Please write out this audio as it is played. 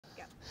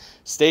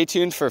Stay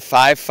tuned for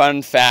 5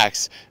 fun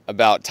facts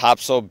about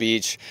Topsail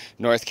Beach,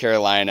 North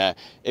Carolina.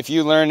 If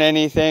you learn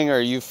anything or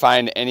you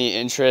find any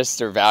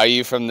interest or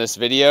value from this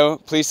video,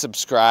 please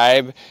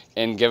subscribe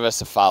and give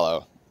us a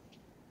follow.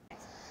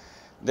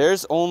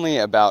 There's only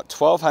about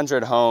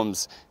 1,200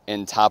 homes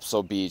in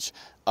Topsail Beach.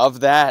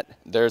 Of that,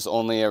 there's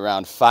only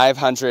around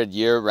 500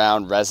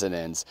 year-round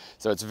residents.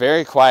 So it's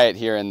very quiet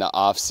here in the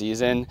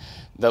off-season.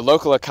 The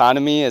local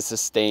economy is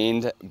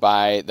sustained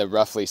by the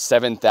roughly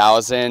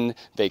 7,000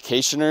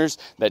 vacationers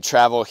that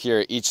travel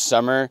here each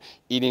summer,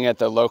 eating at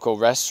the local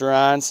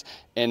restaurants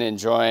and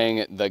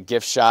enjoying the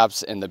gift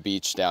shops and the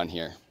beach down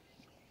here.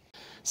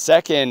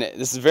 Second,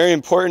 this is very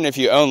important if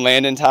you own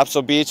land in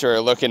Topsail Beach or are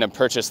looking to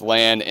purchase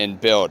land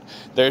and build.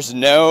 There's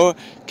no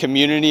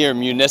community or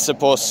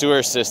municipal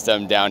sewer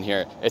system down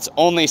here. It's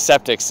only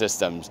septic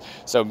systems.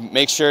 So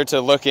make sure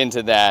to look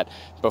into that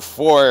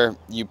before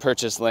you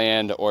purchase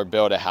land or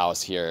build a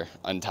house here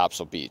on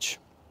Topsail Beach.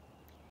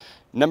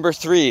 Number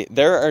 3,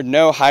 there are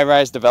no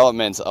high-rise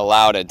developments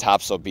allowed at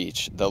Topsail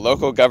Beach. The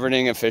local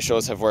governing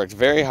officials have worked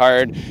very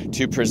hard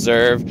to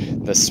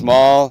preserve the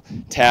small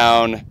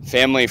town,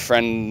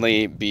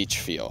 family-friendly beach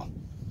feel.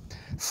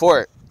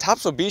 4,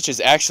 Topsail Beach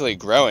is actually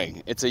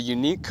growing. It's a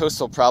unique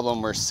coastal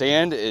problem where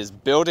sand is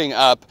building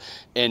up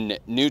in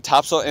New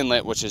Topsail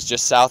Inlet, which is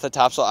just south of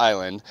Topsail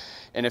Island.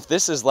 And if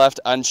this is left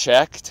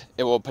unchecked,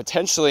 it will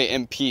potentially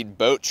impede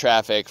boat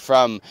traffic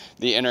from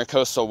the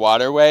intercoastal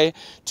waterway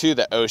to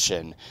the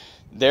ocean.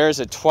 There's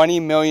a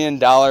 $20 million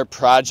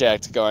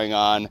project going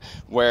on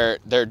where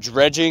they're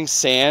dredging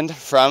sand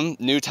from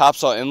New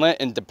Topsail Inlet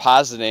and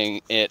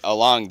depositing it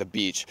along the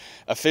beach.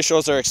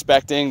 Officials are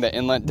expecting the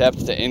inlet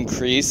depth to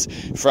increase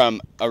from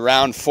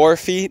around 4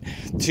 feet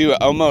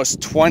to almost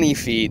 20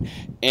 feet,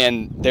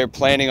 and they're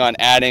planning on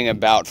adding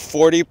about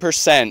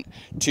 40%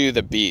 to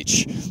the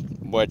beach,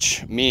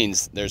 which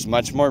means there's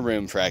much more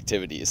room for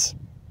activities.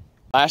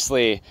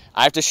 Lastly,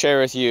 I have to share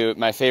with you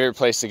my favorite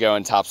place to go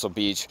in Topsail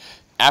Beach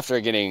after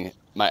getting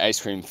my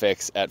ice cream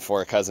fix at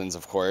Four Cousins,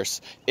 of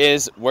course,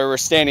 is where we're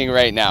standing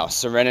right now,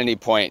 Serenity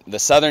Point, the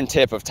southern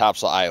tip of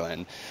Topsail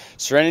Island.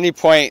 Serenity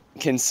Point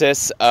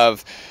consists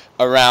of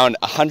around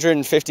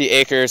 150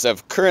 acres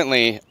of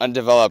currently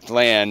undeveloped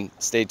land.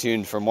 Stay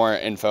tuned for more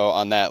info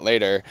on that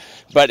later.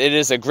 But it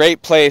is a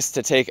great place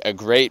to take a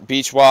great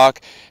beach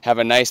walk, have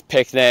a nice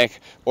picnic,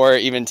 or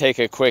even take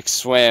a quick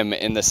swim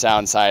in the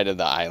sound side of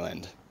the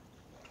island.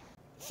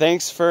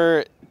 Thanks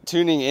for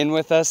tuning in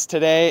with us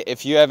today.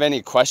 If you have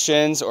any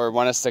questions or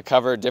want us to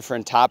cover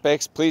different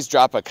topics, please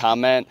drop a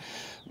comment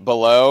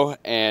below,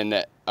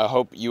 and I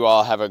hope you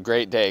all have a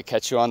great day.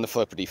 Catch you on the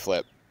flippity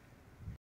flip.